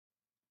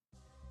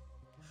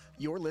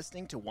You're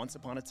listening to Once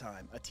Upon a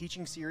Time, a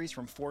teaching series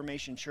from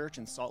Formation Church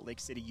in Salt Lake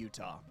City,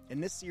 Utah. In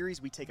this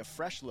series, we take a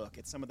fresh look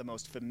at some of the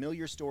most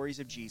familiar stories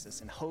of Jesus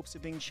in hopes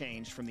of being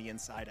changed from the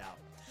inside out.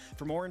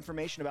 For more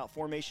information about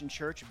Formation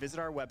Church, visit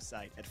our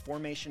website at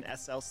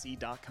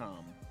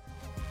formationslc.com.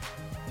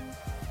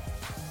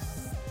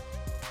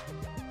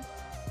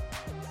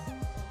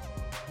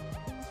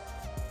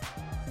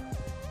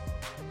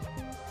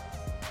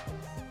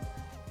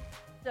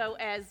 So,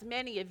 as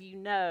many of you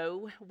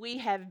know, we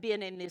have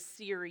been in this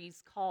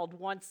series called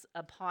Once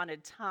Upon a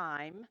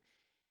Time.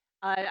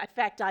 In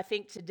fact, I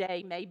think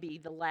today may be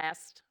the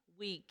last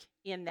week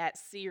in that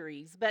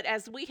series. But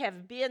as we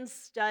have been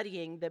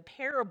studying the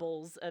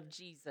parables of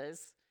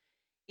Jesus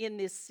in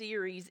this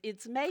series,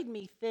 it's made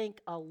me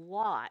think a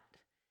lot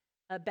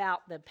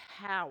about the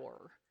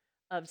power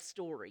of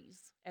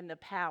stories and the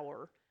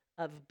power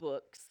of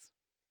books.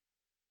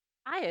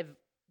 I have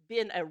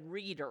been a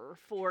reader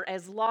for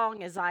as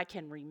long as I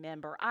can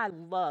remember. I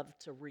love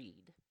to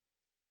read.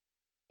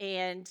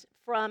 And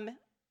from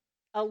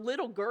a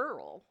little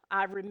girl,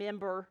 I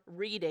remember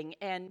reading,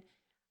 and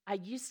I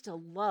used to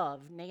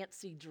love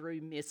Nancy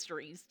Drew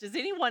mysteries. Does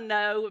anyone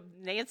know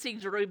Nancy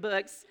Drew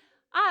books?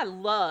 I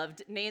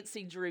loved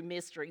Nancy Drew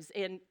mysteries,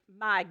 and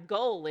my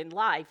goal in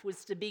life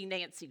was to be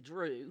Nancy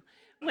Drew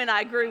when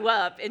I grew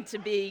up and to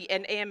be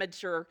an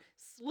amateur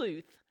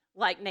sleuth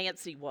like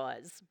Nancy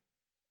was.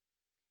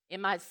 In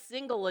my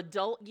single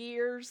adult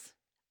years,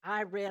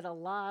 I read a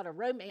lot of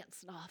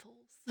romance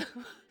novels.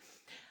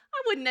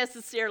 I wouldn't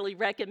necessarily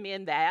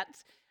recommend that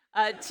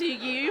to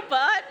you,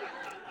 but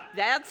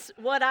that's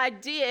what I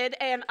did,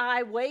 and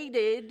I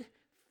waited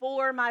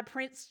for my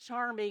Prince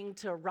Charming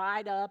to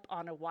ride up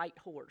on a white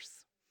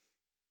horse.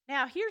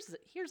 Now,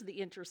 here's the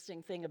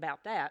interesting thing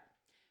about that.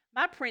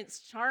 My Prince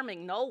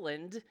Charming,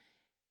 Noland,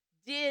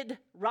 did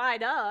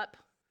ride up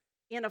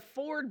in a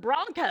Ford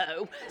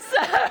Bronco,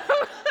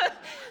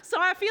 so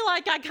I feel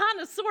like I kind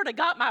of sort of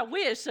got my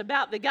wish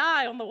about the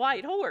guy on the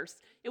white horse.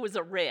 It was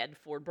a red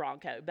Ford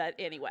Bronco, but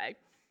anyway.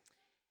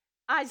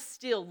 I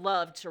still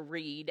love to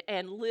read,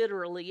 and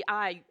literally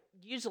I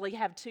usually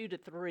have 2 to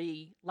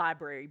 3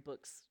 library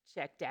books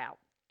checked out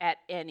at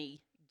any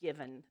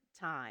given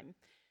time.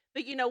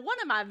 But you know, one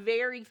of my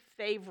very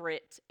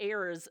favorite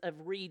eras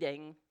of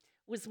reading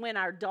was when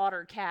our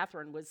daughter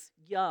Catherine was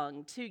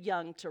young, too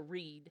young to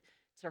read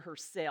to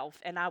herself,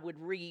 and I would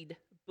read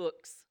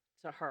books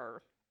to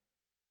her.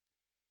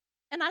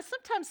 And I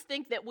sometimes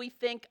think that we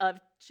think of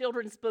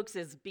children's books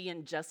as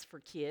being just for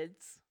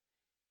kids,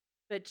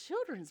 but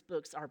children's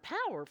books are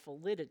powerful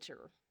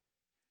literature.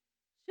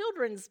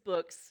 Children's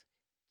books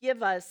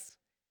give us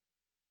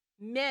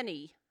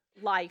many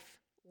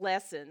life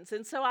lessons,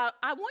 and so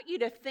I want you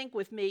to think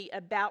with me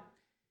about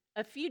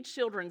a few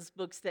children's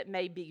books that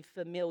may be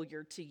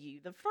familiar to you.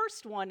 The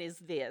first one is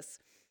this: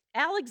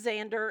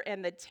 Alexander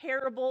and the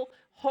Terrible,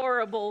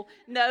 Horrible,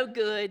 No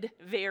Good,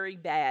 Very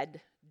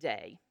Bad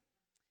Day.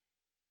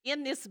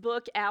 In this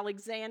book,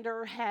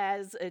 Alexander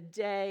has a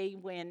day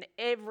when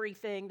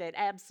everything that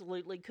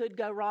absolutely could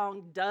go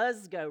wrong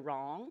does go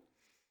wrong.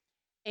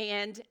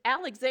 And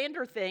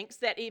Alexander thinks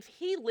that if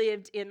he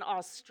lived in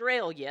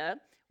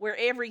Australia, where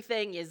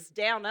everything is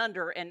down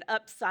under and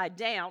upside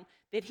down,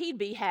 that he'd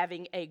be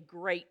having a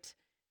great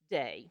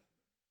day.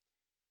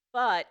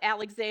 But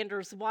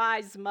Alexander's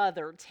wise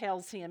mother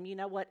tells him, you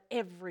know what,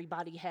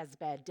 everybody has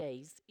bad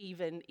days,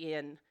 even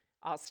in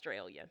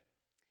Australia.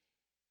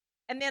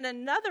 And then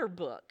another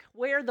book,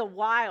 Where the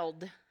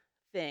Wild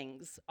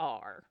Things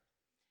Are.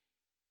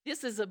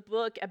 This is a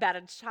book about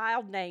a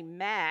child named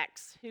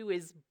Max who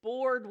is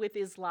bored with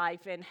his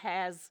life and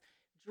has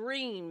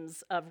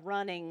dreams of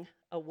running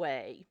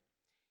away.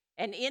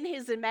 And in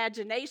his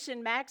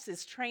imagination, Max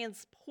is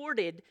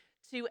transported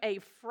to a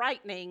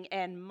frightening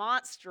and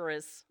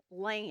monstrous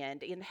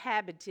land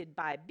inhabited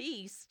by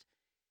beasts,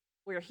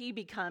 where he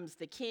becomes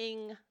the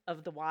king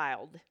of the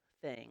wild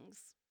things.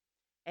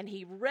 And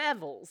he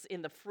revels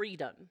in the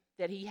freedom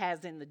that he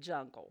has in the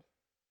jungle.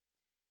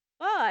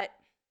 But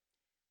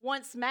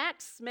once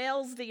Max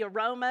smells the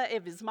aroma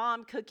of his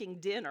mom cooking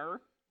dinner,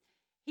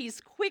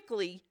 he's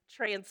quickly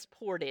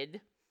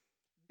transported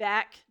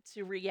back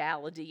to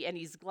reality, and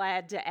he's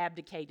glad to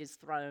abdicate his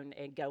throne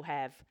and go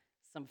have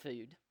some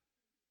food.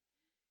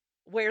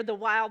 Where the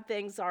Wild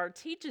Things Are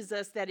teaches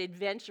us that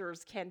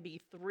adventures can be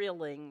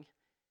thrilling,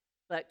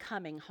 but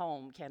coming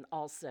home can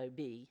also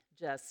be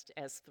just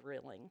as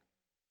thrilling.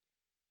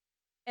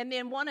 And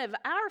then one of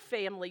our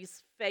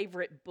family's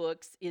favorite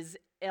books is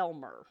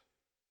Elmer.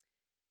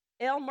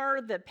 Elmer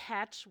the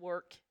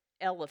Patchwork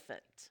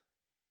Elephant.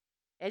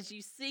 As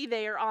you see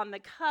there on the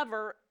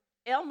cover,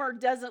 Elmer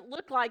doesn't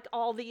look like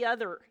all the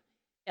other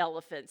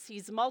elephants.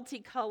 He's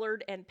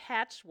multicolored and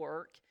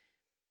patchwork,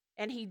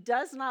 and he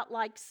does not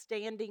like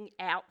standing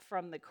out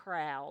from the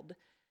crowd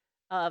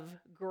of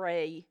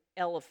gray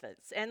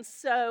elephants. And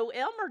so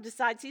Elmer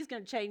decides he's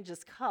going to change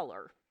his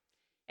color,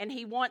 and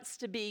he wants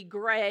to be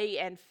gray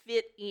and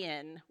fit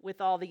in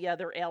with all the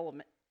other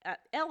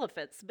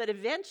elephants. But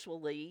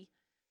eventually,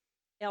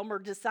 Elmer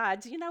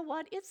decides, you know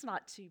what, it's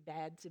not too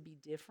bad to be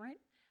different.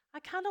 I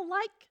kind of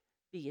like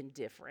being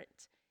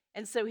different.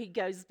 And so he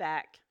goes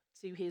back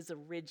to his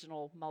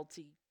original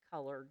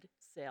multicolored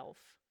self.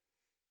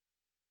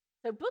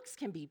 So books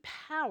can be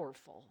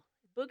powerful.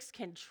 Books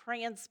can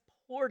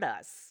transport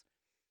us.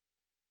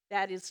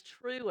 That is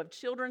true of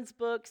children's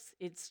books.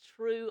 It's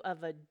true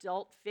of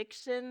adult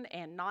fiction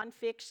and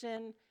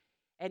nonfiction.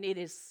 And it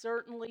is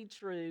certainly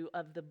true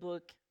of the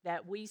book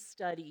that we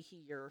study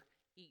here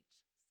each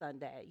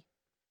Sunday,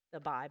 the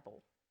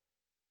Bible.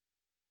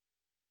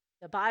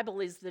 The Bible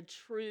is the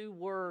true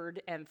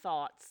word and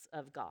thoughts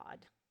of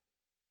God.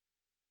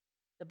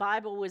 The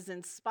Bible was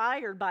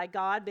inspired by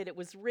God, but it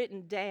was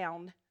written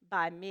down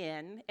by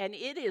men, and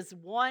it is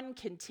one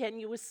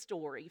continuous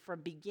story from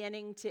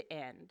beginning to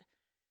end,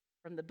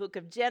 from the book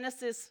of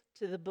Genesis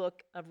to the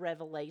book of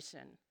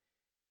Revelation.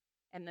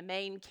 And the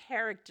main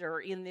character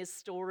in this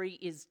story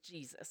is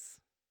Jesus.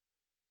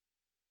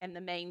 And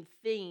the main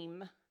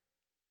theme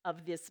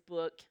of this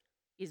book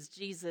is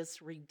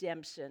Jesus'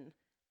 redemption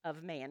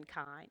of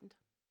mankind.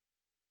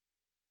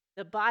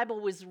 The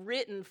Bible was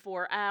written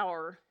for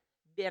our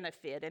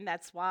benefit, and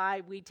that's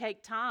why we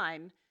take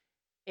time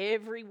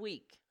every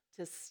week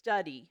to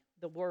study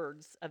the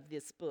words of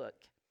this book.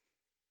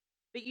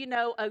 But you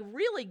know, a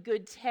really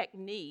good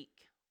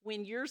technique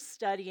when you're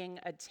studying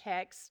a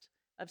text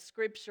of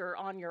Scripture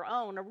on your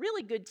own, a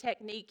really good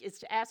technique is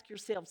to ask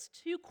yourselves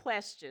two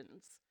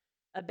questions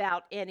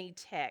about any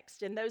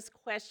text. And those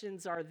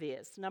questions are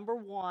this. Number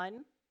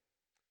one,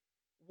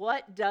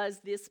 what does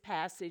this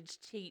passage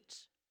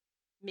teach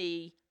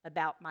me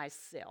about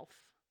myself?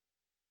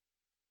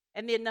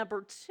 And then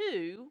number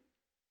two,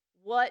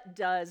 what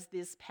does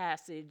this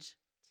passage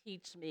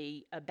teach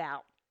me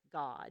about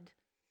God?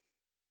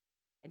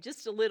 And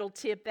just a little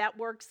tip, that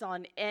works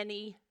on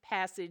any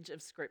passage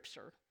of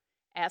Scripture.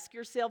 Ask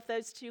yourself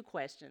those two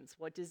questions.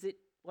 What does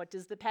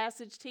the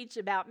passage teach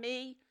about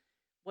me?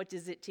 What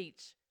does it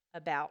teach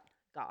about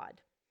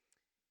God?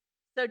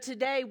 So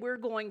today we're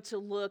going to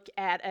look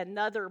at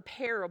another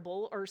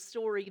parable or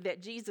story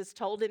that Jesus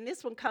told, and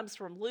this one comes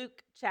from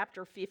Luke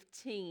chapter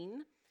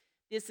 15.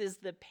 This is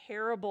the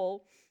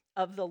parable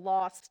of the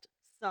lost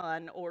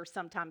son, or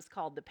sometimes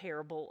called the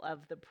parable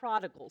of the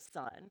prodigal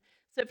son.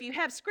 So if you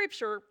have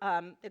Scripture,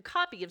 a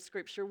copy of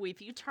Scripture,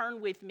 if you turn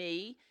with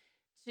me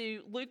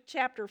to Luke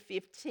chapter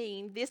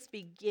 15, this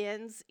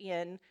begins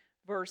in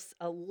verse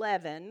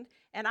 11,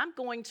 and I'm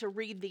going to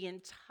read the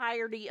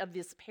entirety of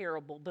this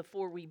parable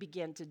before we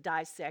begin to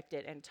dissect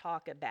it and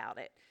talk about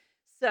it.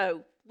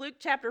 So Luke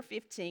chapter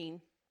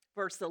 15,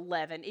 verse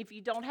 11. If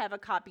you don't have a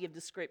copy of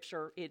the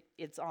Scripture,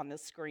 it's on the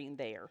screen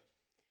there.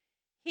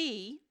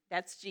 He,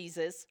 that's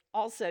Jesus,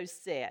 also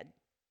said,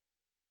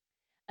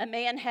 a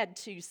man had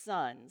 2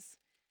 sons.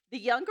 The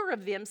younger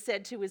of them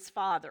said to his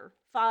father,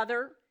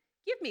 "Father,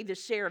 give me the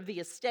share of the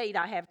estate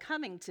I have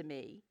coming to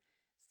me."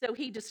 So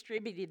he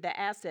distributed the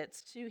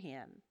assets to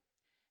him.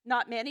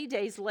 Not many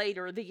days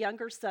later, the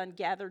younger son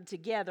gathered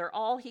together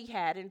all he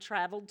had and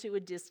traveled to a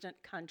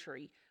distant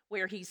country,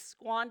 where he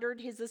squandered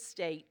his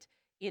estate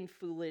in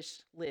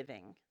foolish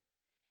living.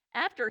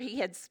 After he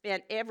had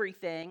spent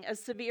everything, a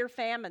severe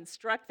famine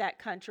struck that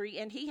country,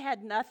 and he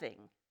had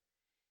nothing.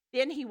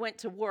 Then he went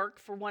to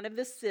work for one of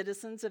the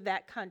citizens of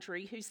that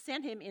country, who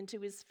sent him into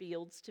his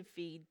fields to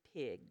feed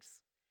pigs.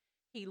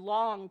 He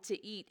longed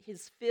to eat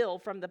his fill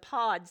from the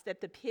pods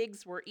that the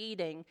pigs were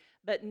eating,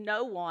 but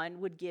no one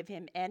would give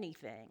him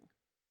anything.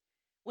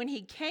 When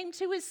he came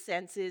to his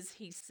senses,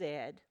 he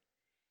said,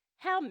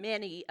 "How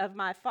many of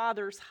my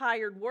father's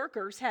hired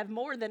workers have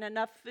more than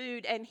enough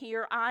food, and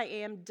here I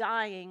am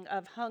dying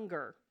of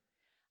hunger?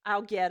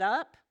 I'll get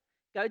up,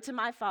 go to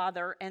my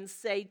father, and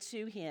say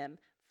to him,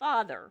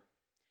 'Father,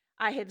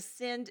 I have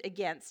sinned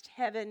against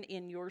heaven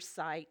in your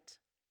sight.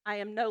 I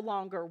am no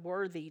longer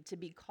worthy to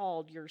be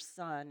called your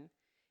son.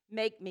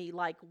 Make me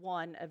like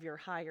one of your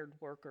hired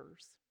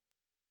workers.'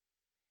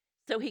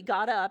 So he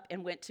got up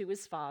and went to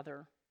his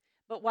father.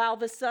 But while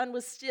the son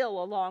was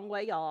still a long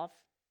way off,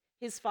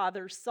 his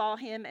father saw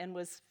him and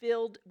was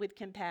filled with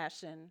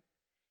compassion.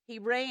 He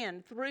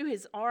ran, threw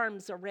his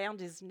arms around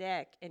his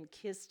neck, and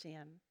kissed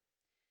him.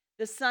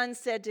 The son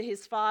said to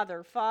his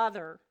father,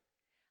 'Father,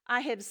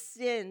 I have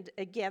sinned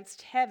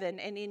against heaven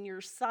and in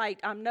your sight.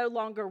 I'm no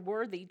longer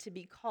worthy to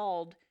be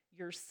called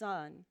your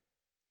son.'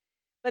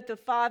 But the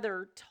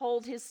father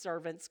told his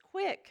servants,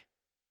 'Quick,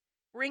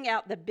 bring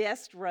out the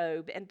best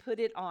robe and put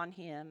it on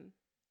him.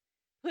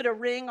 Put a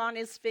ring on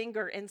his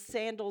finger and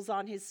sandals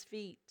on his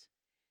feet.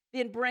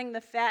 Then bring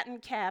the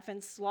fattened calf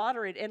and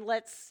slaughter it, and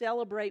let's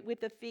celebrate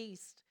with a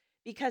feast,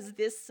 because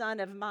this son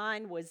of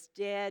mine was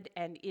dead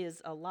and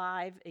is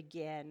alive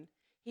again.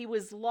 He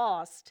was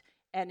lost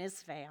and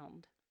is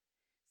found.'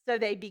 So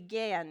they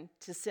began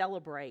to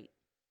celebrate.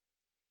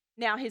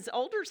 Now his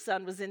older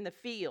son was in the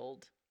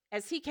field.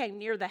 As he came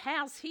near the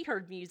house, he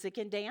heard music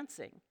and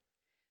dancing.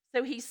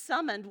 So he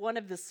summoned one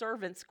of the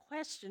servants,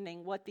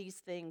 questioning what these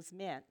things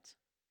meant.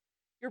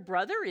 'Your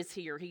brother is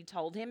here,' he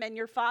told him, 'and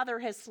your father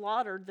has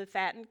slaughtered the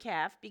fattened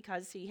calf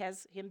because he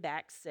has him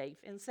back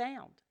safe and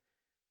sound.'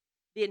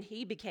 Then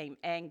he became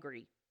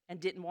angry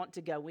and didn't want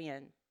to go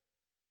in.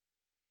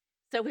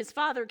 So his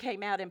father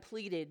came out and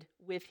pleaded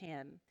with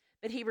him.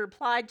 But he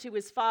replied to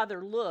his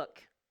father,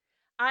 "Look,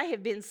 I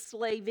have been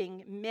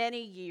slaving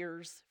many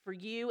years for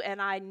you,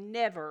 and I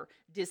never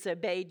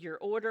disobeyed your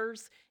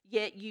orders,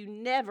 yet you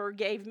never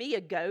gave me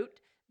a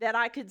goat that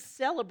I could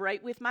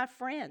celebrate with my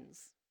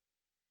friends.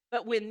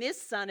 But when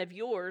this son of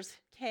yours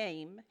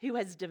came, who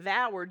has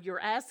devoured your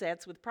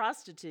assets with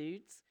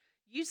prostitutes,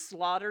 you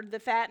slaughtered the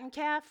fattened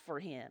calf for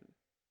him."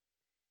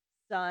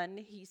 "Son,"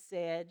 he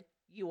said,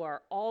 "you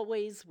are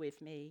always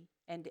with me,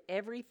 and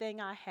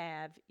everything I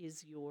have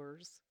is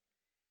yours.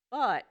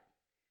 But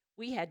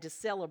we had to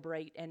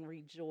celebrate and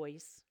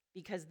rejoice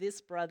because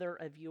this brother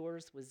of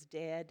yours was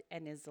dead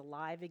and is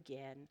alive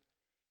again.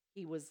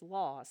 He was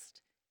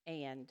lost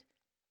and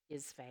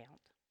is found."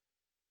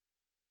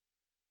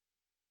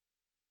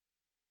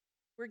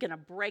 We're going to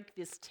break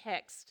this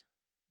text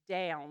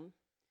down.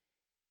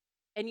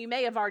 And you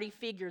may have already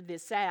figured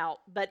this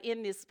out, but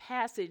in this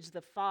passage,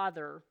 the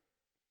Father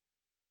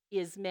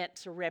is meant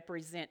to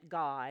represent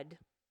God,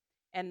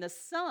 and the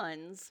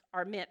sons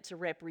are meant to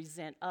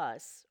represent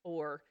us,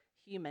 or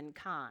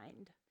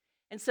humankind.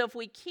 And so if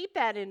we keep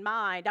that in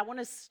mind, I want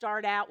to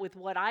start out with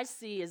what I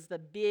see as the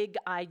big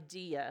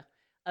idea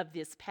of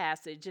this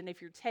passage. And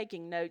if you're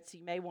taking notes,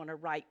 you may want to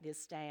write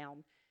this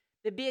down.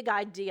 The big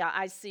idea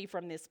I see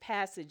from this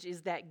passage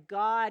is that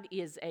God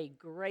is a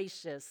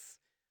gracious,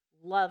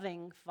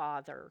 loving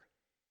Father,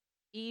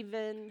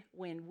 even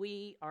when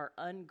we are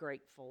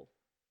ungrateful,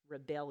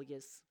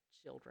 rebellious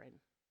children.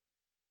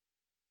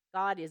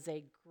 God is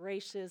a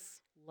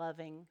gracious,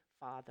 loving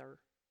Father,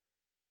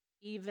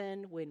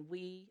 even when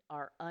we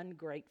are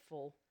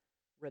ungrateful,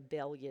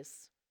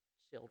 rebellious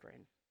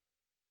children.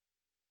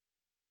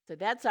 So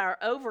that's our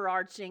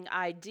overarching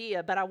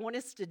idea, but I want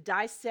us to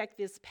dissect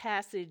this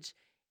passage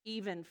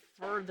even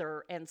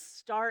further and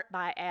start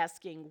by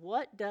asking,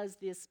 what does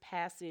this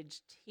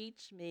passage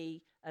teach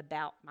me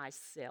about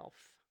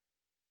myself?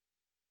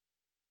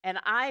 And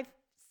I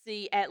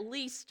see at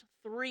least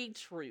 3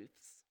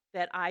 truths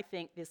that I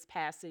think this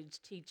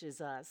passage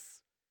teaches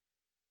us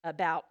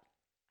about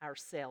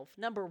ourselves.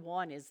 Number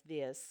 1 is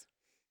this: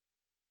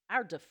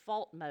 our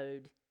default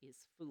mode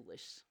is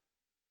foolish.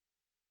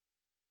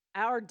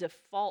 Our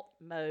default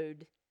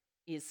mode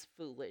is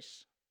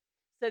foolish.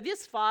 So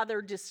this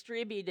father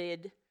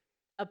distributed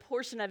a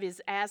portion of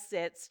his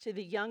assets to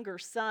the younger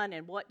son,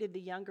 and what did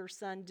the younger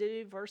son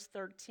do? Verse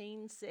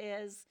 13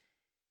 says,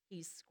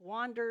 he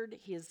squandered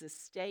his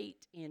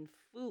estate in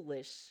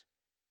foolish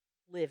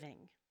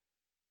living.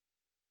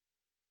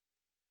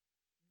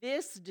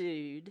 This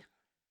dude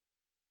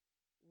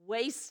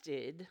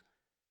wasted,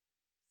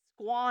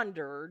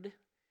 squandered,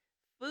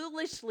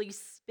 foolishly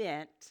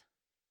spent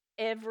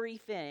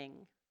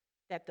everything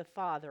that the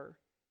father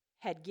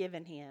had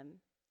given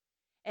him.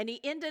 And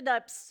he ended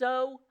up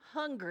so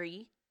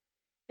hungry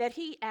that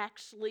he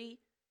actually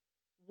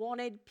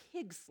wanted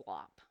pig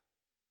slop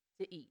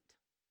to eat.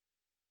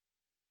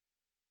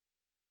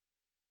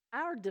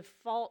 Our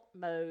default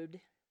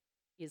mode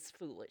is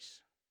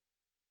foolish.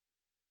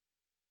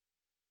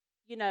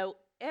 You know,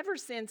 ever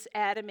since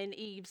Adam and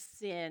Eve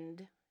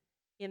sinned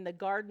in the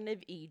Garden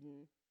of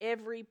Eden,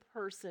 every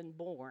person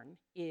born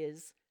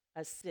is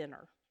a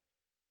sinner.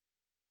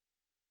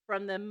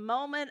 From the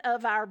moment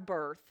of our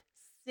birth,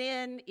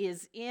 sin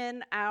is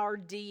in our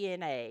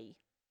DNA.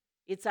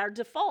 It's our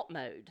default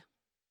mode.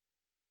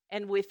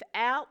 And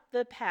without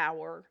the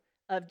power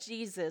of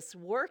Jesus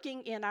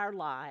working in our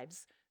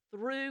lives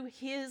through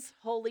his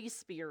Holy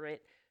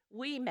Spirit,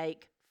 we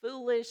make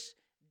foolish,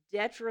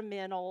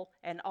 detrimental,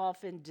 and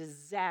often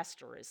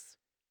disastrous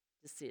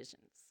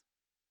decisions.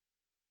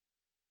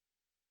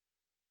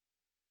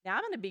 Now,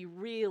 I'm going to be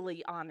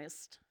really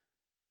honest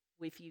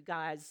with you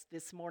guys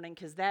this morning,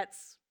 because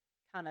that's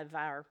kind of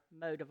our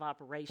mode of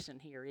operation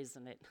here,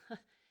 isn't it?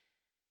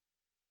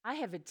 I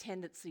have a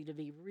tendency to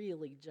be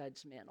really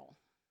judgmental.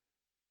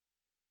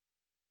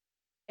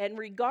 And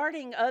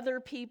regarding other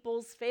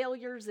people's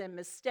failures and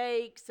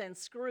mistakes and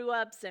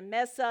screw-ups and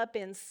mess-up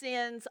and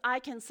sins, I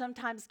can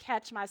sometimes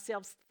catch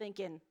myself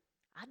thinking,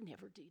 I'd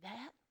never do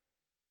that.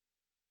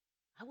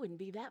 I wouldn't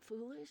be that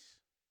foolish.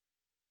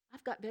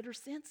 I've got better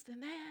sense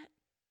than that.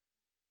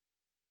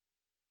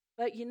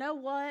 But you know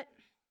what?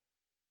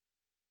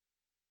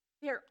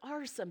 There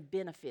are some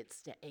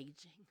benefits to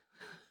aging.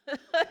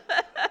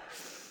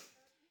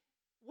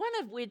 One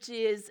of which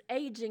is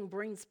aging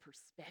brings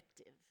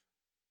perspective.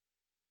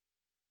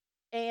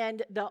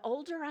 And the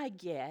older I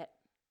get,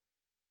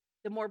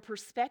 the more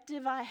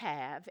perspective I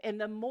have, and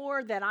the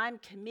more that I'm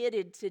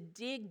committed to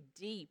dig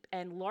deep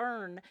and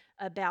learn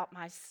about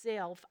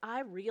myself, I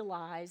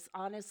realize,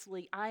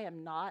 honestly, I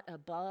am not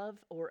above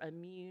or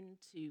immune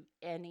to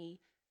any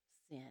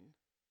sin.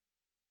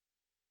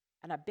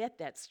 And I bet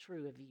that's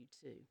true of you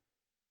too.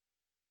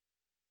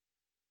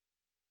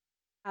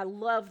 I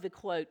love the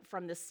quote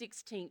from the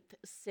 16th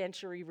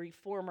century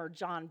reformer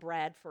John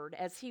Bradford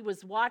as he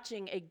was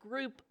watching a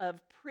group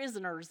of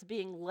prisoners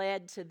being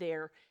led to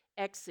their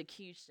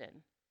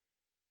execution.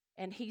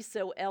 And he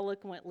so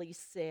eloquently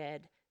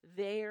said,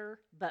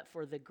 "There, but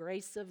for the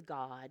grace of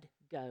God,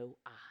 go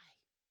I."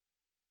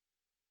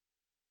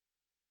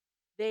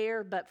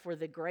 There, but for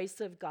the grace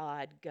of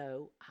God,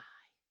 go I.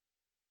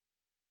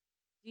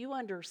 Do you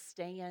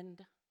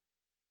understand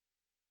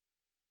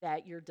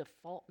that your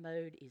default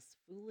mode is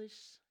foolish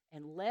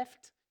and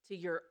left to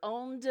your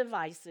own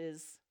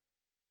devices?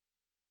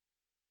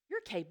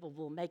 You're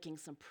capable of making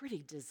some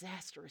pretty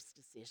disastrous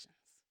decisions.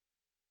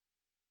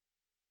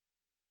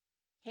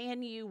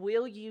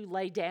 Will you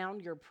lay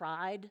down your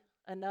pride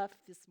enough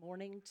this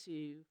morning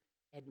to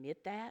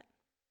admit that?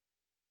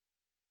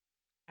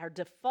 Our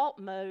default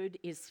mode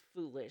is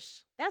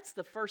foolish. That's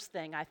the first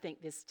thing I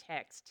think this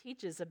text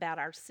teaches about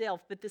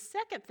ourselves. But the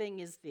second thing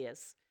is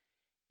this: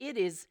 it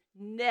is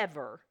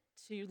never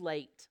too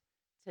late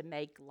to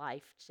make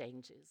life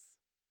changes.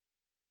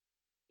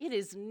 It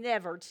is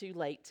never too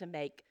late to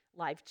make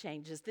life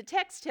changes. The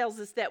text tells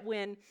us that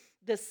when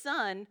the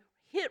son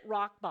hit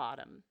rock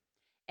bottom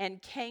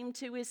and came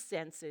to his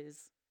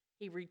senses,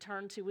 he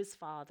returned to his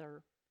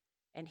father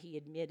and he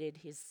admitted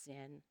his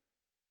sin.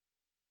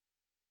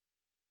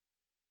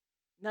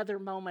 Another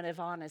moment of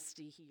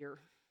honesty here.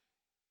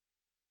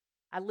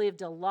 I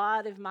lived a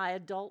lot of my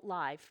adult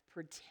life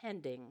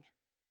pretending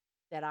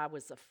that I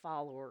was a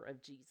follower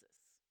of Jesus.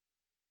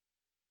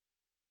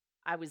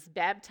 I was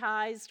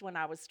baptized when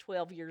I was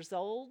 12 years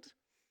old,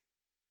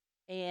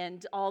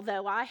 and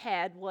although I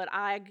had what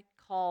I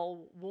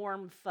call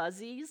warm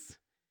fuzzies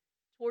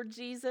toward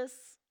Jesus,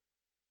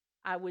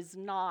 I was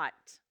not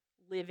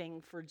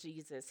living for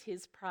Jesus.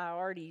 His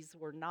priorities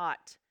were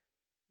not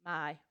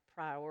my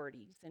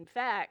priorities. In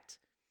fact,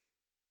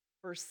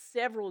 for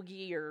several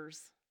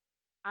years,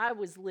 I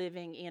was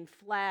living in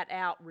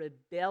flat-out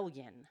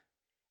rebellion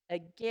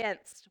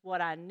against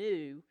what I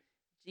knew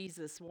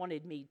Jesus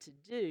wanted me to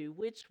do,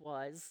 which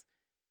was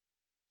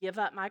give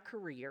up my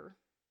career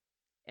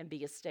and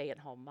be a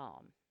stay-at-home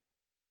mom.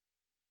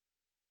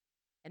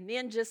 And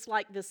then, just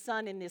like the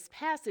son in this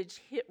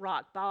passage hit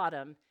rock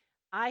bottom,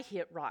 I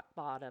hit rock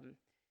bottom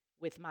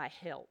with my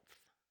health.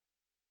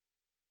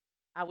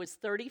 I was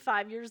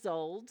 35 years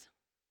old.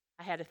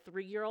 I had a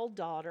 3-year-old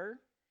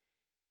daughter,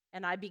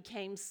 and I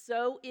became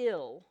so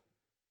ill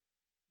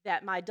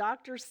that my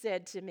doctor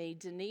said to me,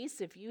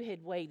 "Denise, if you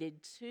had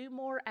waited 2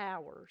 more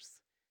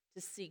hours to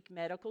seek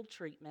medical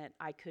treatment,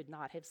 I could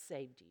not have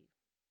saved you."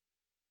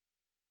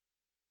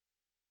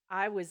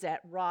 I was at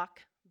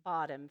rock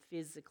bottom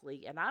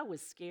physically, and I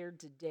was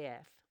scared to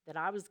death that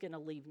I was going to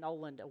leave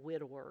Nolan a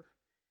widower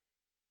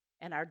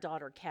and our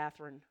daughter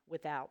Catherine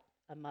without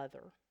a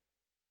mother.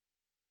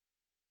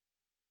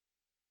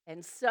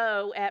 And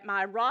so at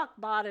my rock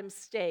bottom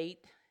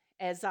state,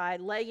 as I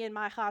lay in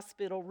my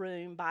hospital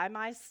room by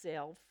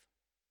myself,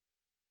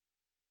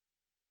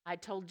 I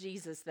told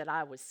Jesus that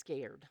I was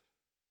scared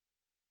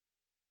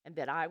and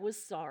that I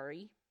was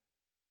sorry,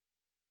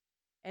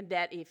 and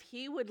that if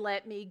he would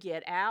let me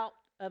get out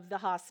of the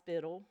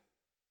hospital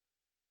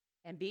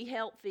and be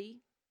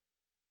healthy,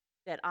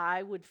 that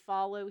I would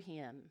follow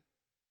him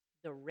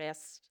the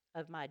rest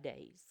of my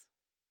days.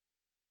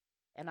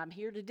 And I'm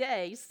here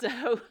today,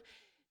 so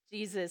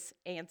Jesus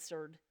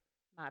answered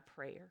my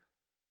prayer.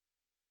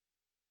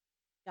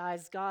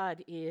 Guys,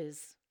 God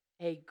is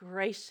a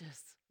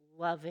gracious,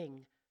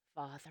 loving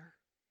Father,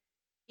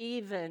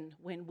 even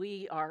when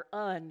we are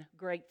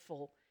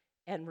ungrateful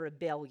and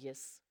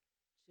rebellious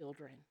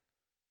children.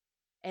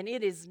 And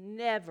it is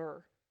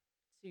never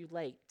too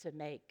late to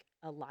make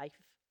a life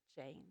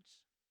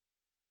change.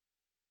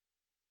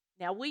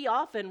 Now, we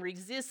often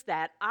resist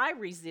that. I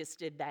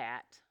resisted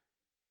that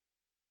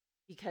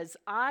because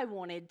I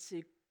wanted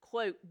to,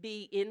 quote,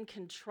 be in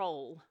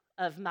control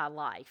of my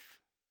life.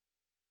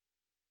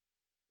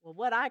 Well,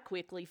 what I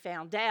quickly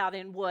found out,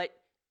 and what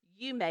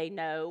you may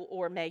know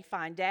or may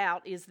find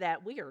out, is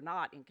that we are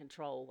not in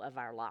control of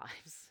our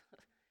lives.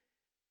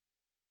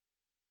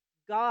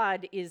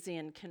 God is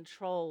in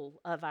control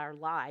of our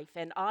life,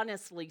 and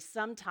honestly,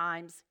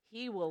 sometimes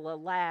he will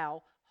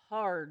allow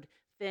hard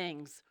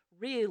things,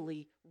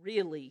 really,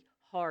 really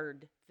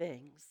hard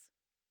things,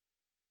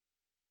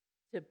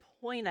 to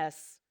point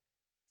us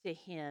to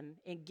him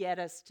and get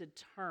us to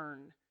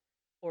turn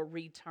or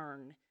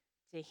return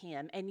to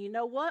him. And you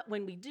know what?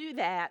 When we do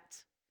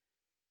that,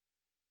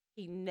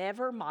 he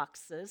never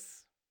mocks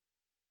us.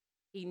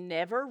 He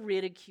never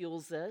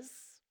ridicules us.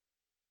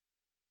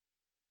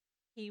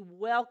 He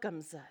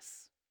welcomes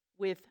us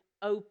with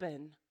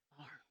open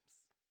arms.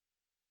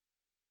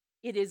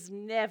 It is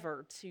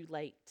never too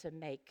late to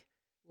make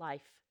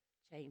life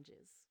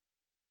changes.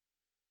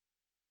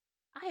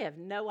 I have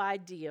no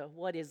idea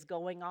what is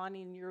going on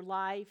in your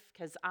life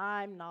because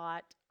I'm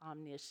not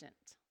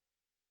omniscient,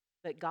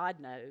 but God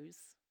knows.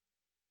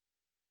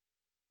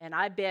 And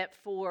I bet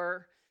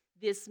for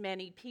this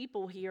many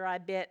people here, I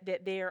bet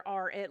that there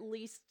are at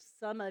least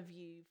some of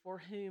you for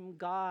whom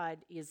God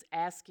is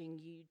asking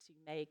you to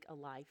make a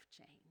life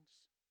change.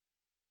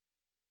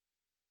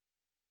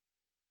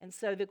 And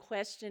so the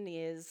question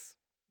is,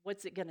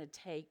 what's it going to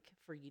take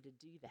for you to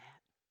do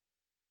that?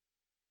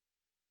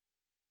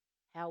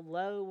 How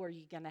low are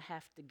you going to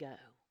have to go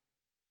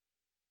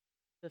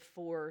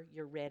before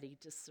you're ready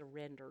to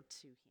surrender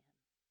to him?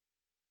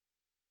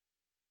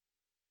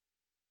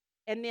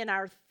 And then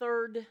our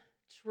third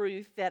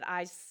truth that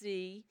I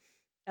see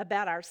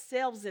about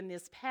ourselves in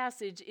this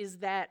passage is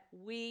that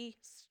we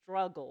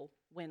struggle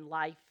when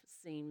life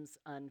seems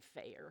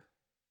unfair.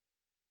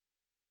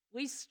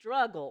 We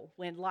struggle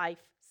when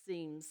life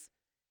seems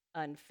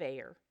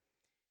unfair.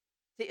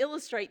 To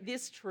illustrate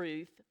this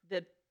truth,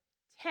 the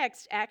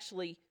text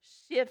actually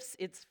shifts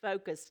its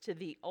focus to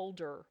the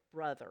older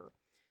brother.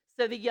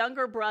 So the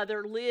younger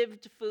brother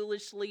lived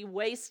foolishly,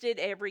 wasted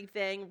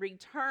everything,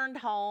 returned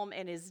home,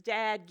 and his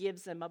dad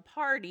gives him a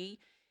party.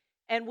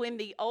 And when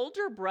the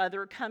older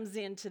brother comes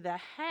into the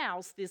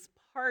house, this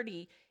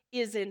party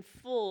is in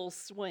full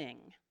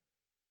swing.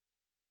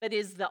 But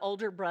is the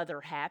older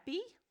brother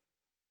happy?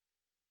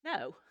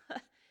 No.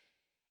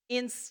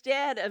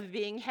 Instead of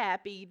being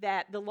happy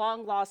that the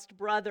long-lost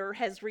brother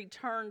has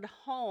returned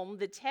home,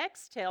 the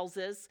text tells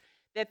us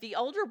that the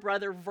older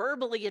brother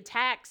verbally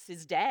attacks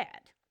his dad.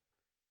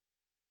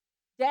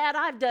 Dad,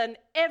 I've done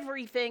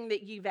everything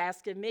that you've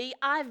asked of me.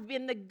 I've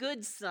been the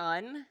good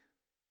son,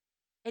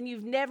 and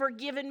you've never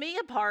given me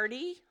a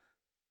party.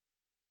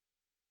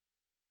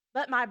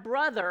 But my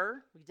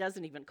brother, he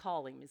doesn't even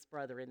call him his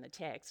brother in the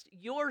text,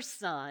 your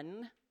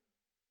son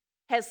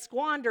has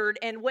squandered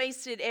and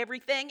wasted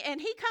everything,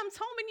 and he comes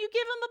home and you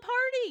give him a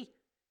party.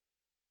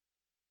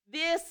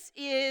 This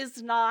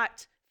is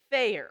not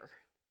fair.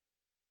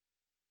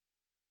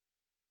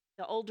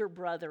 The older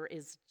brother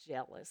is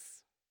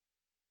jealous.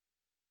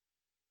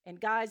 And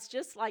guys,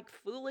 just like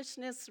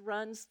foolishness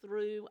runs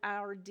through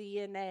our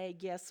DNA,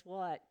 guess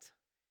what?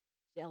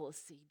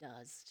 Jealousy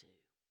does too.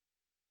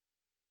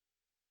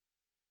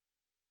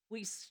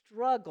 We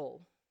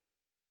struggle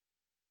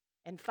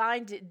and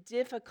find it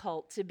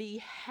difficult to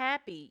be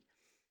happy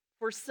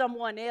for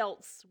someone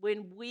else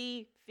when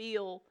we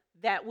feel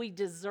that we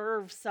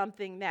deserve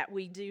something that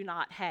we do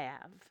not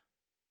have.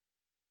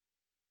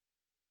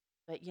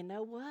 But you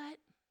know what?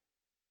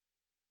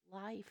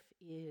 Life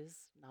is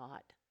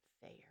not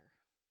fair.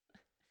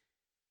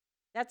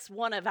 That's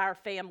one of our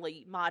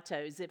family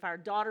mottos. If our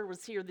daughter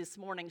was here this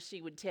morning,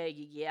 she would tell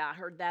you, yeah, I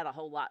heard that a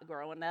whole lot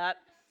growing up.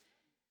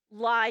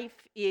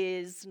 Life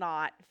is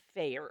not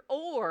fair,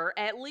 or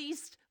at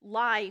least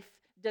life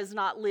does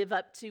not live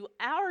up to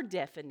our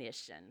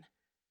definition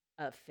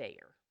of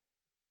fair.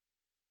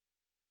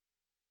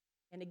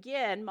 And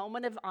again,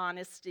 moment of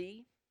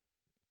honesty.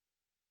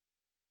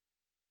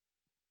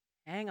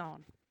 Hang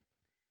on.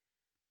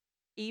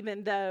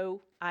 Even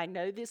though I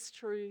know this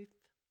truth,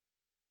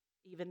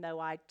 even though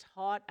I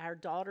taught our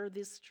daughter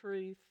this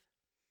truth,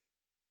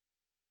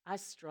 I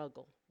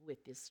struggle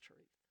with this truth.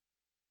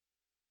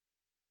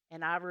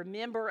 And I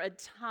remember a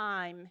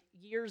time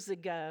years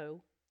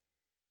ago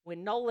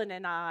when Nolan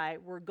and I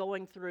were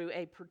going through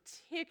a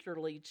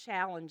particularly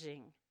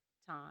challenging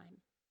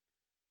time.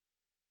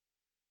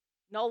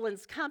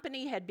 Nolan's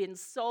company had been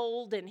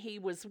sold and he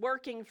was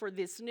working for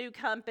this new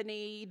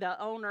company.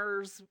 The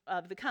owners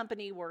of the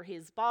company were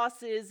his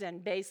bosses,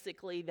 and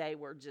basically they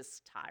were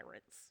just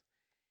tyrants.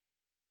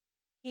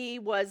 He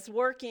was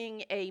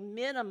working a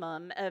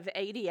minimum of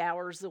 80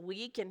 hours a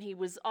week, and he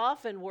was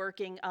often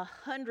working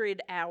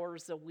 100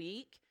 hours a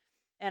week.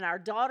 And our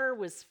daughter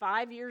was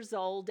 5 years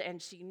old,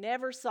 and she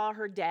never saw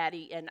her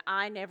daddy, and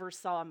I never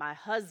saw my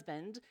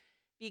husband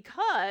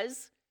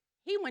because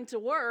he went to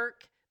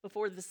work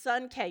before the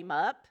sun came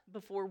up,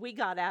 before we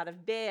got out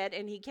of bed,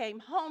 and he came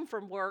home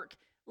from work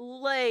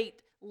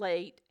late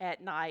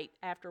at night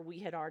after we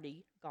had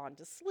already gone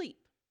to sleep.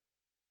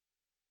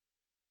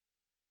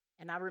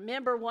 And I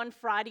remember one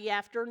Friday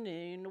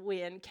afternoon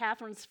when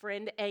Catherine's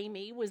friend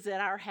Amy was at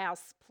our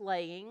house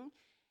playing,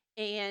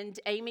 and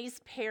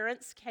Amy's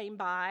parents came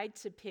by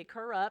to pick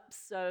her up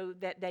so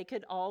that they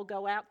could all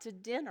go out to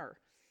dinner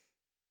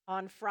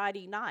on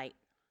Friday night.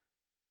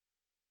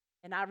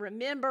 And I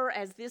remember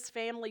as this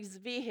family's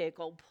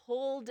vehicle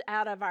pulled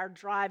out of our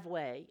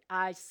driveway,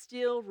 I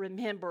still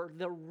remember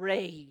the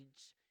rage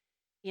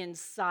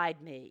inside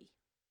me.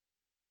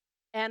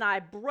 And I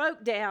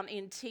broke down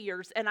in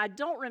tears, and I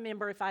don't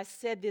remember if I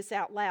said this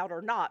out loud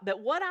or not, but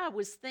what I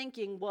was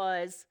thinking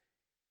was,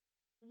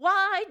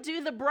 why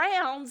do the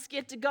Browns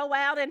get to go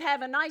out and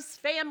have a nice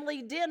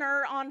family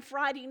dinner on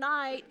Friday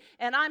night,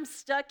 and I'm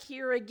stuck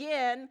here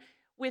again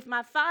with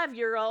my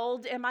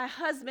 5-year-old and my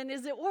husband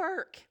is at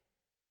work?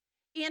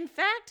 In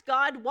fact,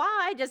 God,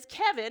 why does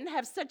Kevin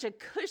have such a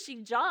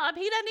cushy job?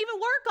 He doesn't even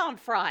work on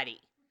Friday.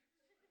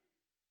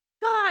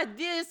 God,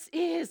 this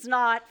is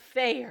not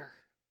fair.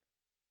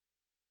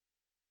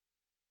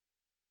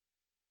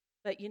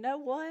 But you know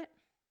what?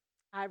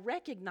 I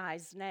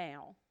recognize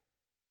now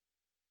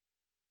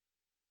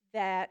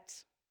that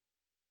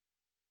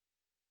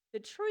the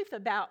truth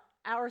about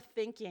our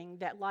thinking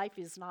that life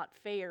is not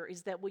fair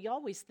is that we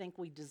always think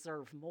we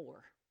deserve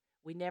more.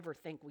 We never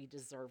think we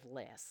deserve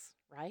less,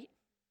 right?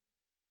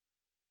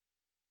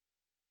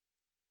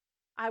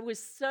 I was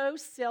so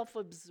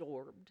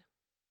self-absorbed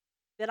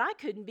that I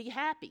couldn't be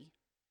happy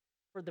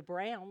for the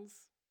Browns.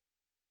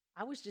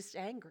 I was just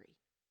angry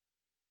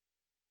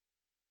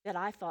that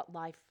I thought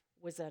life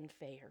was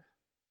unfair.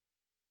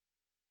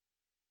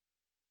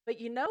 But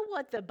you know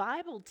what the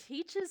Bible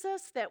teaches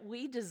us that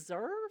we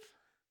deserve?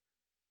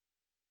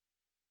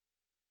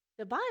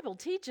 The Bible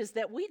teaches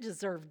that we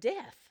deserve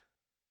death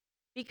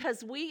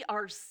because we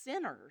are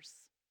sinners.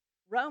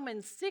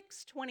 Romans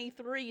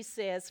 6:23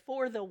 says,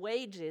 "For the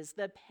wages,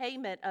 the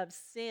payment of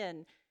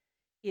sin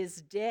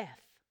is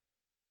death."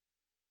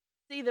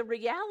 See, the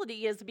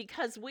reality is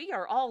because we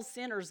are all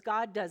sinners,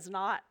 God does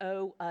not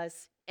owe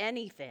us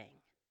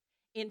anything.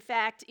 In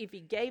fact, if He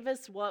gave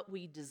us what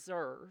we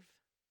deserve,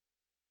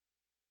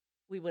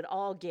 we would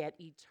all get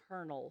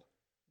eternal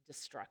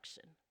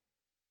destruction.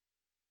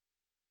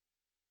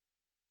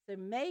 So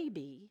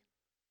maybe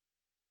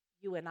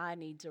you and I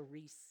need to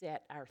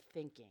reset our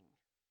thinking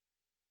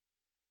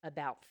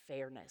about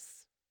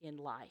fairness in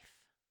life.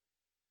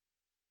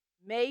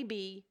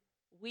 Maybe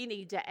we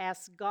need to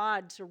ask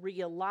God to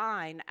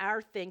realign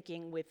our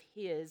thinking with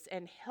His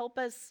and help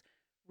us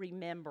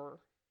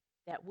remember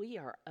that we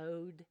are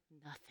owed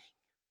nothing.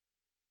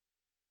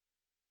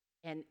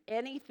 And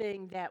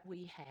anything that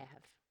we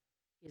have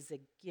is a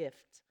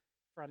gift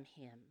from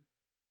Him.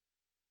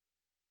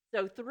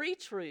 So, 3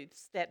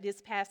 truths that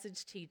this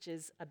passage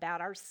teaches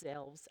about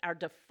ourselves. Our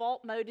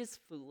default mode is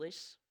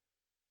foolish.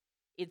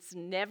 It's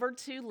never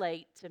too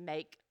late to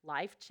make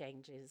life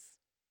changes,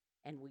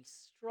 and we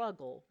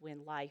struggle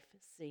when life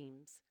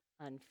seems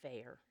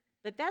unfair.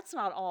 But that's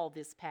not all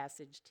this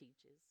passage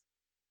teaches.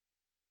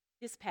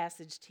 This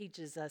passage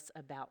teaches us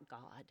about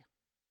God.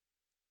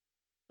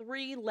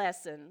 3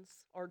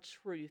 lessons or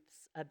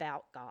truths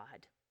about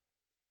God.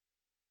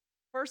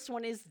 First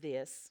one is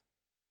this: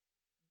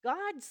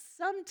 God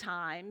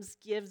sometimes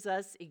gives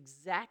us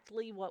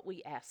exactly what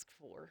we ask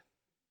for.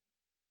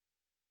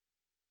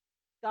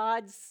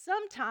 God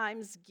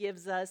sometimes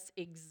gives us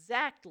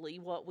exactly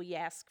what we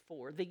ask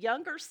for. The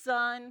younger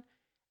son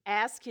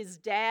asked his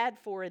dad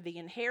for the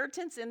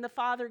inheritance, and the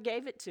father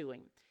gave it to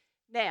him.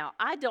 Now,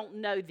 I don't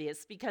know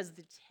this because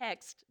the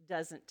text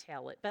doesn't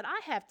tell it, but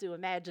I have to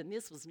imagine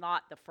this was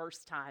not the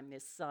first time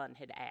this son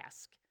had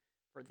asked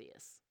for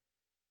this.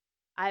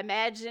 I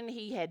imagine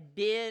he had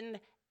been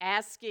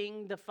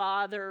asking the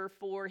father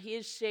for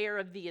his share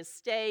of the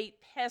estate,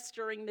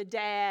 pestering the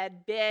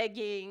dad,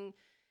 begging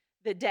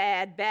the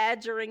dad,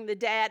 badgering the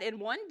dad.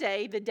 And one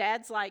day the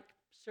dad's like,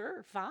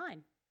 "Sure,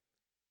 fine,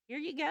 here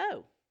you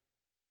go,"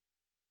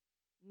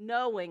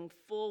 knowing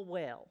full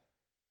well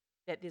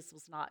that this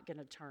was not going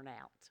to turn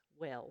out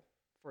well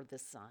for the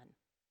son.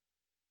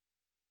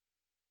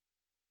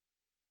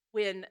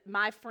 When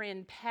my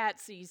friend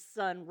Patsy's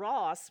son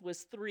Ross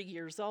was 3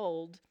 years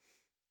old,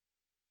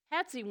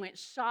 Patsy went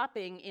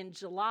shopping in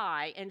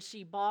July and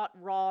she bought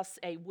Ross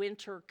a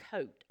winter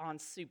coat on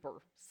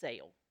super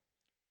sale.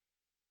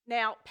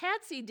 Now,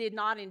 Patsy did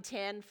not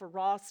intend for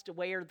Ross to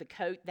wear the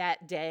coat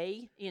that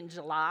day in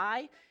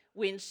July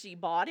when she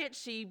bought it.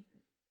 She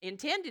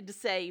intended to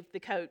save the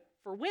coat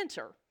for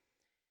winter.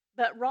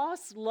 But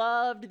Ross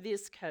loved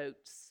this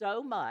coat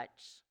so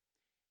much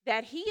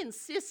that he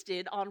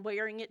insisted on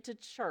wearing it to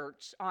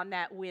church on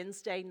that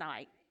Wednesday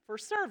night for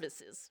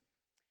services.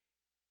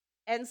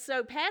 And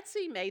so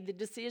Patsy made the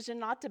decision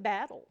not to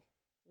battle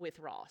with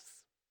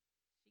Ross.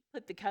 She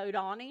put the coat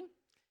on him,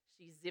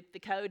 she zipped the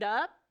coat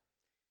up,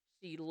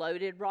 she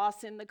loaded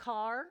Ross in the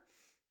car,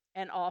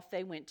 and off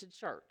they went to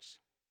church.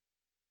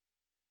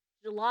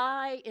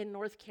 July in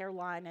North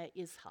Carolina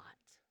is hot,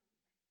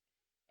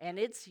 and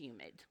it's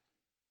humid,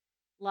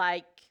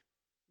 like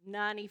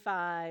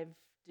 95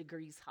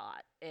 degrees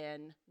hot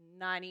and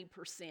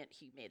 90%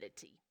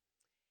 humidity.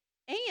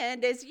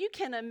 And as you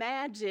can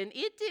imagine,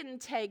 it didn't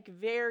take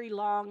very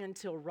long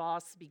until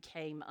Ross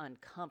became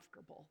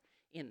uncomfortable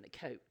in the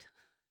coat.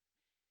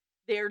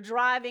 They're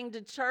driving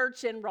to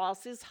church and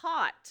Ross is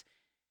hot.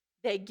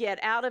 They get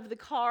out of the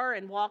car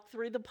and walk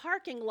through the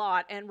parking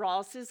lot and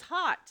Ross is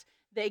hot.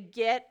 They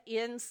get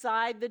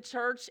inside the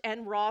church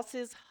and Ross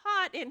is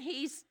hot, and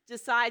he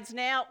decides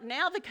now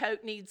the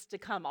coat needs to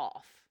come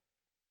off.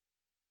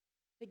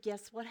 But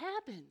guess what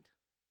happened?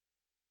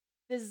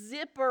 The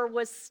zipper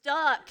was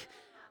stuck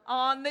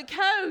on the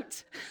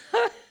coat.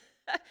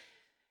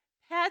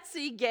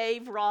 Patsy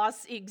gave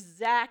Ross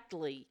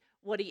exactly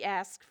what he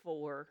asked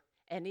for,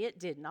 and it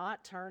did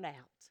not turn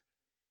out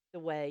the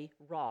way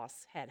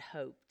Ross had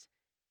hoped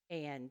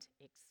and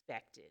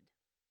expected.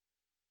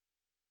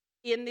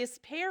 In this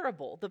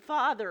parable, the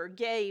father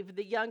gave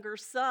the younger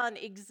son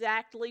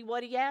exactly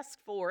what he asked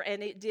for,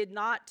 and it did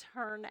not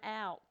turn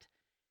out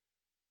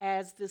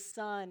as the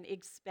son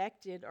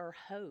expected or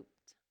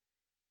hoped.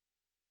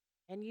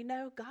 And you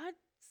know, God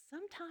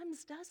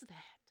sometimes does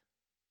that.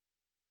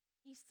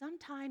 He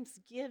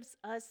sometimes gives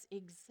us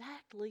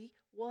exactly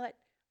what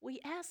we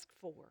ask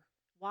for.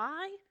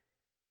 Why?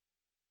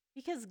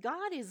 Because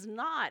God is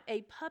not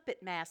a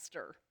puppet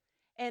master,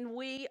 and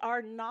we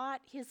are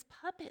not his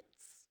puppets.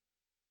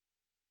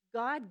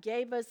 God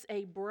gave us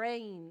a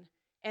brain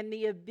and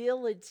the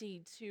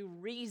ability to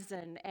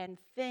reason and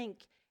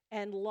think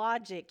and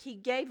logic. He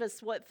gave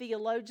us what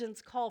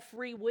theologians call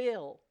free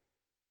will,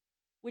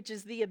 which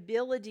is the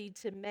ability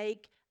to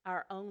make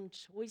our own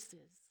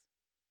choices.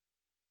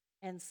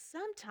 And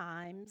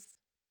sometimes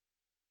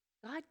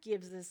God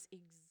gives us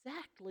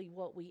exactly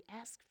what we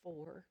ask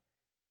for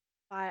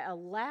by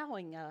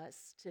allowing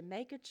us to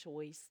make a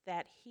choice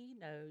that He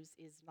knows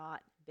is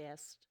not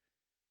best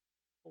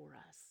for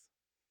us.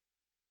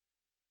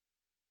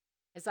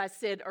 As I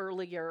said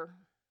earlier,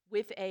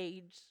 with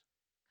age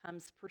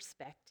comes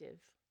perspective.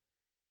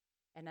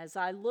 And as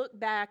I look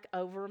back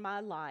over my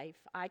life,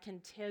 I can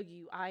tell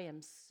you I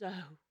am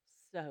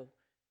so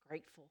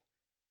grateful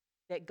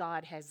that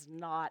God has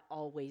not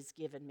always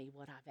given me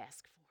what I've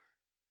asked for,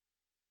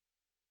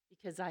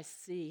 because I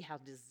see how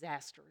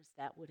disastrous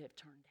that would have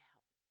turned out.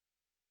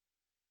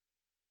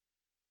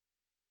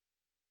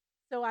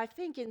 So I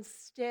think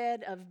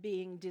instead of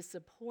being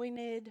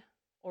disappointed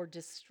or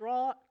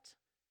distraught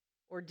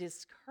or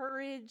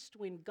discouraged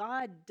when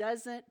God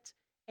doesn't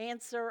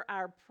answer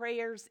our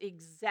prayers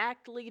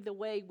exactly the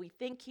way we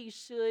think He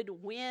should,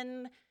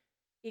 when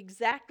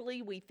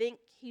exactly we think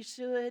He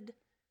should,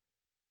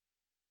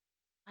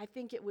 I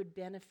think it would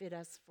benefit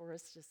us for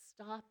us to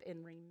stop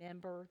and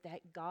remember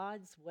that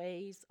God's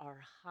ways are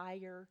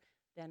higher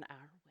than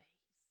our ways.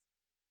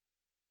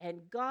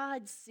 And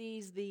God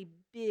sees the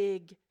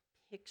big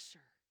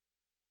picture,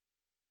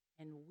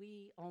 and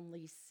we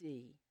only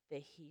see the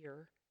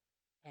here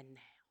and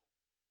now.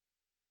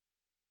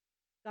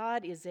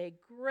 God is a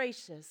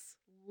gracious,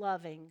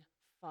 loving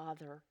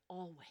Father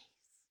always.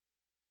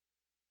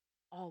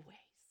 Always.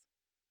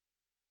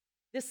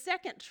 The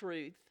second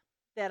truth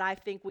that I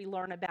think we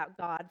learn about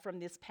God from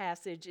this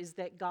passage is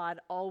that God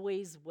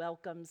always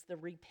welcomes the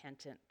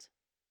repentant.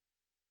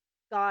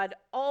 God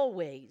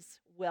always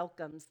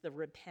welcomes the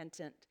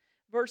repentant.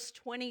 Verse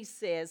 20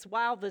 says,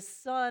 while the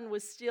son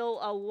was still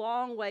a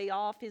long way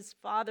off, his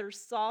father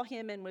saw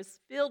him and was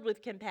filled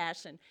with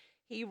compassion.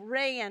 He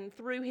ran,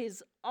 threw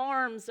his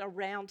arms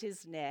around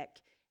his neck,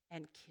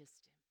 and kissed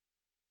him.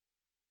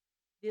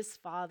 This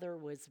father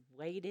was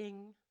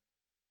waiting.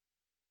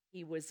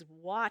 He was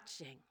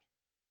watching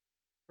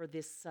for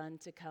this son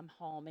to come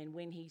home. And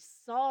when he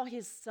saw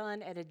his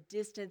son at a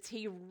distance,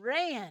 he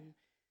ran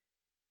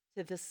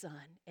to the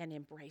son and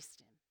embraced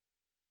him.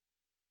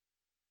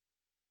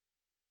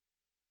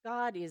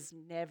 God is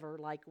never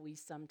like we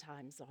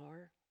sometimes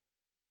are.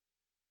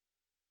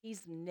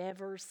 He's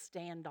never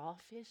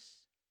standoffish.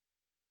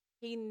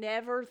 He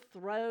never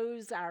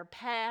throws our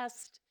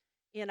past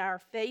in our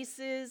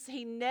faces.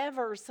 He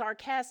never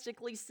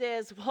sarcastically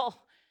says,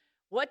 well,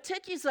 what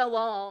took you so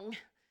long?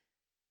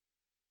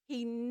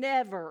 He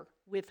never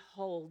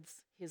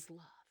withholds his love.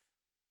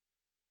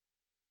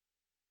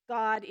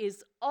 God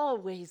is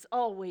always,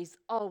 always,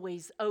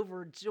 always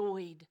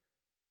overjoyed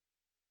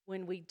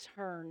when we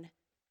turn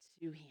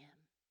to Him.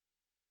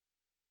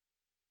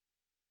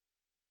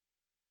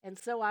 And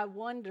so I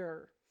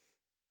wonder,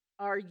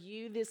 are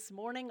you this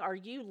morning, are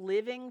you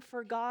living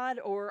for God,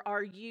 or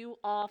are you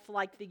off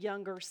like the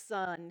younger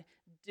son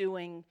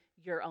doing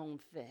your own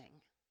thing?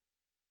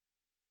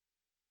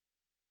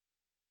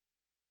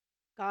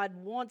 God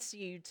wants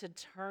you to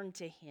turn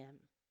to Him,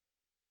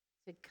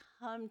 to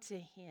come to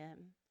Him.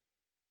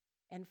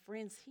 And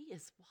friends, He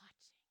is watching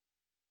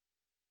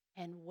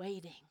and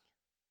waiting.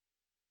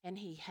 And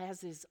He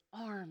has His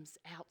arms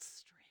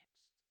outstretched,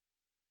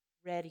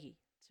 ready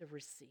to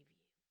receive you.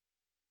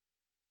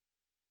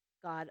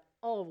 God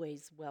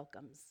always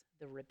welcomes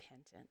the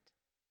repentant.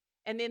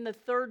 And then the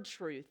third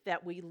truth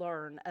that we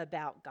learn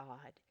about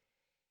God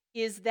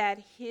is that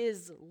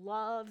His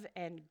love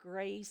and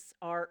grace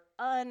are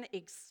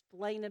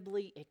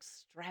unexplainably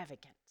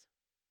extravagant.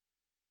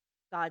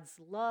 God's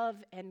love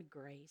and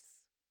grace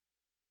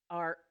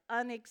are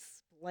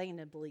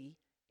unexplainably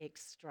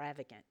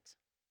extravagant.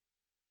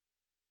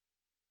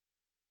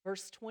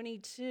 Verse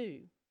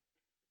 22,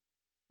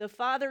 the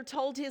father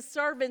told his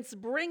servants,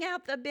 bring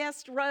out the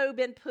best robe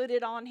and put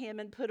it on him,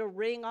 and put a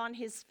ring on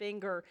his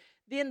finger.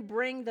 Then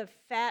bring the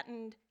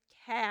fattened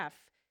calf.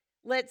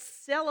 Let's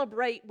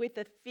celebrate with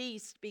a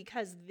feast,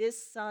 because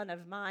this son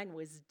of mine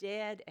was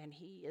dead and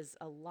he is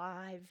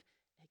alive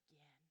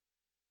again.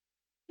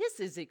 This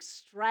is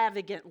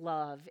extravagant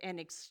love and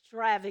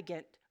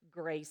extravagant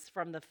grace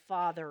from the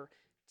Father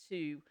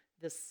to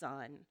the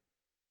Son.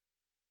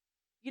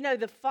 You know,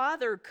 the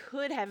Father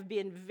could have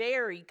been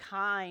very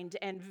kind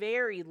and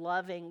very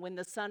loving when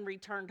the Son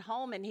returned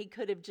home, and He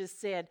could have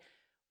just said,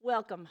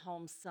 welcome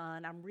home,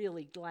 son. I'm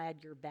really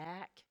glad you're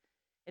back.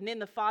 And then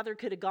the Father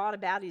could have gone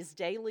about his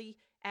daily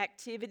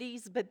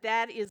activities, but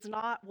that is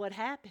not what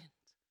happened.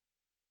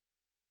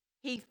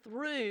 He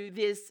threw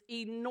this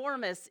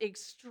enormous,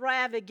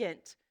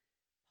 extravagant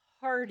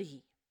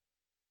party.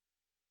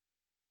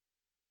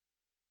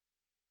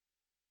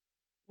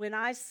 When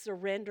I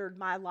surrendered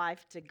my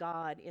life to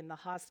God in the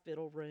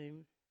hospital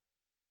room,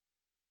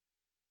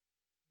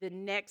 the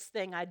next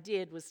thing I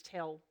did was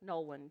tell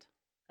Nolan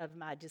of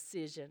my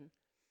decision.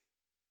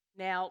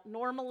 Now,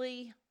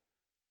 normally,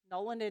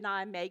 Nolan and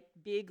I make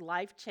big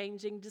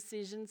life-changing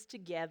decisions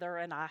together,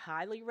 and I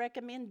highly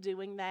recommend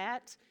doing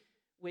that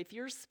with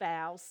your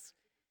spouse.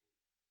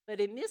 But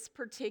in this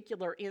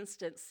particular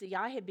instance, see,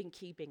 I had been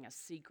keeping a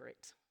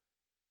secret.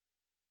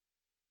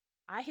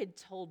 I had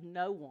told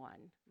no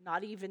one,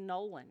 not even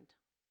Nolan,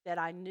 that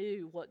I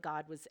knew what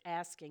God was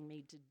asking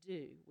me to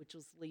do, which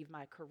was leave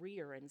my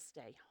career and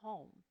stay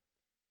home.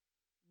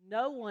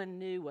 No one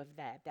knew of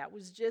that. That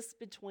was just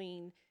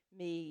between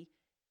me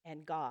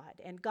and God.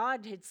 And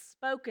God had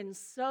spoken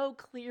so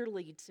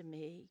clearly to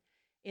me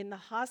in the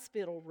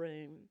hospital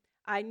room.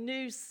 I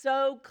knew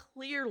so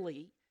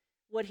clearly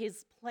what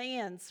his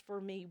plans for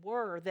me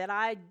were that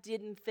I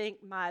didn't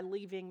think my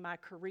leaving my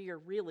career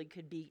really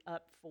could be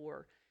up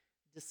for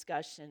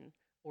discussion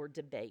or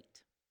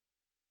debate.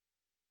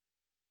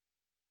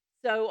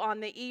 So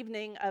on the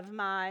evening of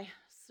my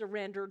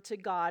surrender to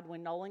God,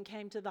 when Nolan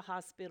came to the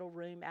hospital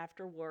room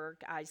after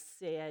work, I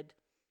said,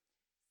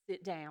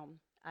 "Sit down,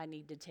 I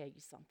need to tell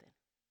you something."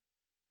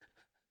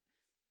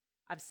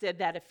 I've said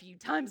that a few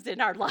times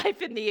in our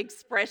life, and the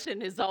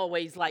expression is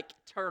always like,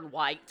 turn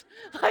white.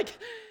 Like,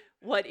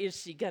 what is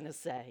she going to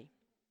say?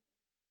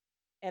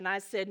 And I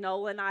said,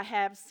 "Nolan, I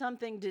have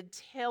something to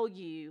tell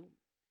you.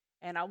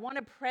 And I want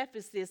to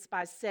preface this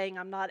by saying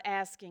I'm not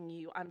asking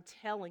you, I'm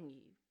telling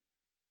you.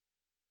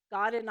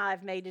 God and I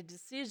have made a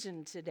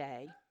decision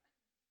today.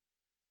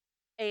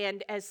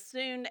 And as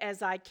soon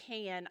as I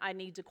can, I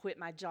need to quit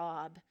my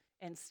job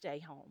and stay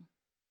home."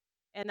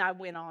 And I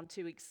went on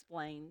to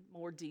explain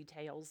more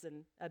details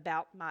and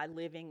about my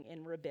living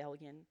in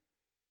rebellion.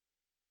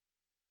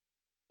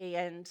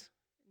 And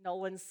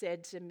Nolan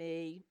said to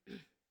me,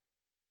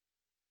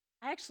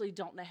 "I actually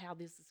don't know how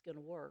this is going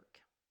to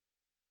work,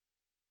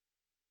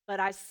 but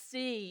I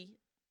see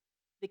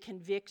the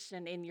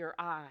conviction in your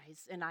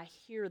eyes, and I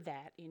hear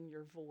that in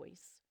your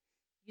voice."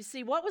 You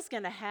see, what was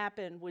going to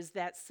happen was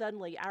that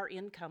suddenly our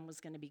income was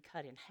going to be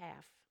cut in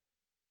half.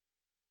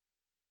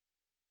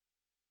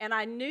 And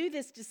I knew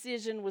this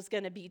decision was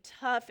going to be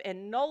tough,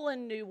 and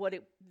Nolan knew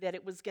that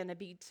it was going to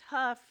be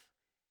tough,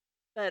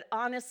 but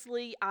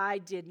honestly, I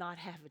did not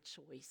have a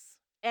choice.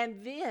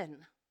 And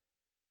then,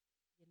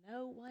 you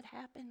know what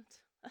happened?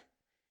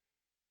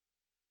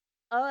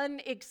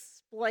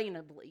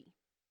 Unexplainably,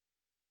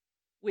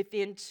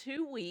 within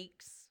 2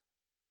 weeks,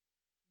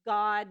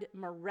 God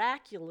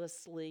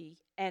miraculously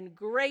and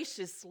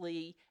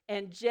graciously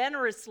and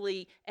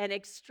generously and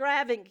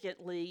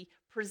extravagantly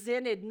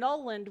presented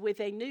Nolan with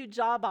a new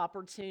job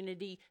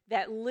opportunity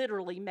that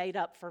literally made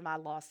up for my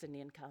loss in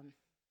income.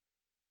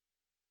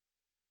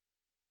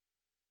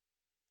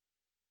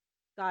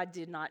 God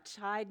did not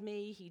chide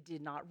me. He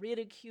did not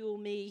ridicule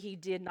me. He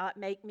did not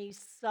make me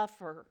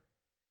suffer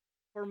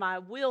for my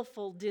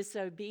willful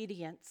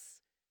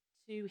disobedience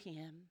to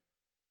him.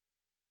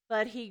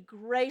 But he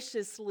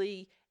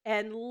graciously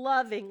and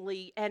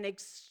lovingly and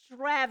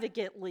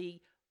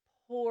extravagantly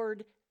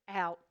poured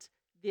out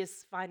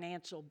this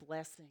financial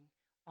blessing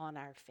on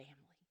our family.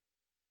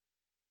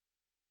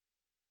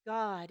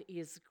 God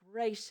is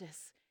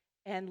gracious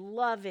and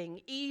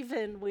loving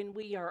even when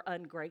we are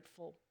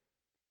ungrateful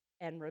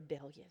and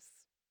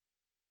rebellious.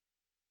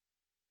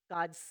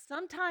 God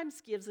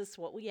sometimes gives us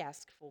what we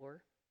ask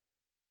for.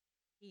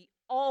 He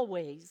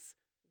always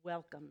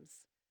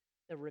welcomes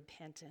the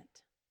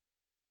repentant.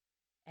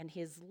 And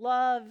his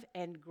love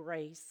and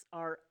grace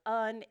are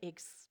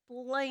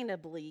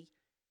unexplainably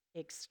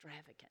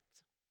extravagant.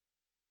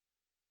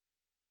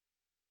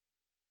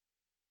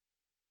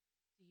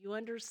 Do you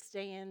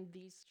understand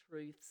these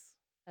truths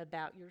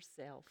about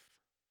yourself?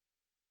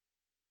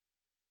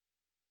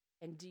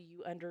 And do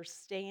you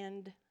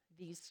understand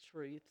these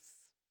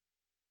truths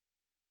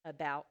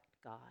about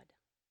God?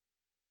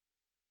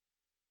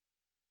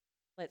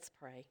 Let's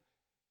pray.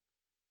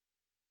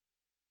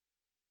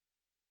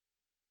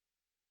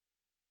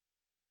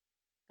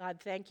 God,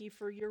 thank you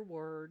for your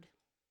word.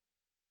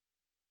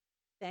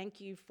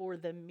 Thank you for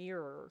the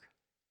mirror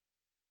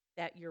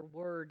that your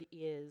word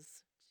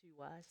is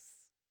to us.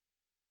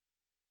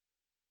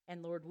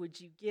 And Lord,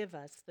 would you give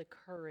us the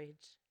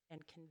courage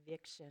and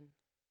conviction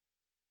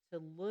to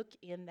look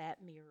in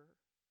that mirror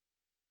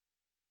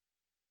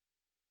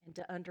and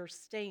to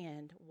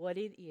understand what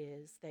it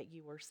is that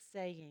you are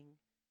saying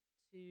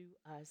to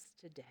us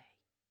today.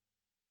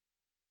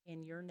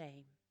 In your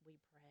name we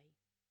pray.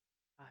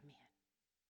 Amen.